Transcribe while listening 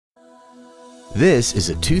This is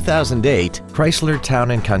a 2008 Chrysler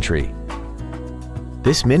Town & Country.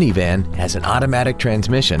 This minivan has an automatic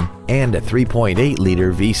transmission and a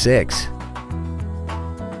 3.8-liter V6.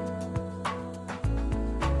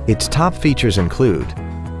 Its top features include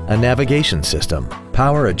a navigation system,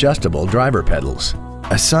 power-adjustable driver pedals,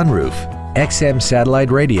 a sunroof, XM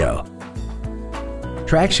satellite radio,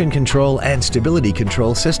 traction control and stability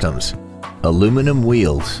control systems, aluminum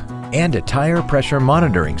wheels, and a tire pressure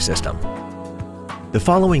monitoring system. The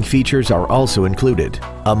following features are also included: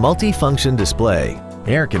 a multi-function display,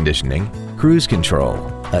 air conditioning, cruise control,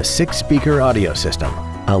 a 6-speaker audio system,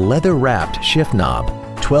 a leather-wrapped shift knob,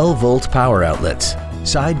 12-volt power outlets,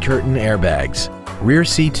 side curtain airbags, rear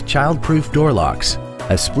seat child-proof door locks,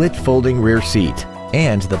 a split folding rear seat,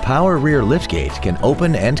 and the power rear liftgate can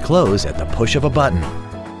open and close at the push of a button.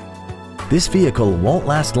 This vehicle won't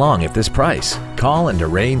last long at this price. Call and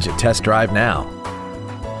arrange a test drive now.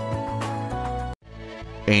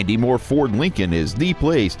 Andy Moore Ford Lincoln is the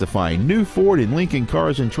place to find new Ford and Lincoln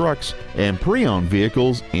cars and trucks and pre-owned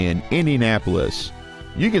vehicles in Indianapolis.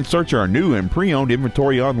 You can search our new and pre-owned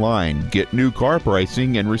inventory online, get new car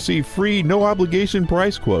pricing, and receive free no-obligation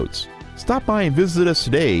price quotes. Stop by and visit us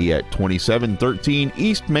today at 2713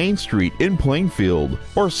 East Main Street in Plainfield,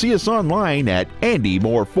 or see us online at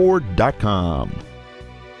andymoreford.com.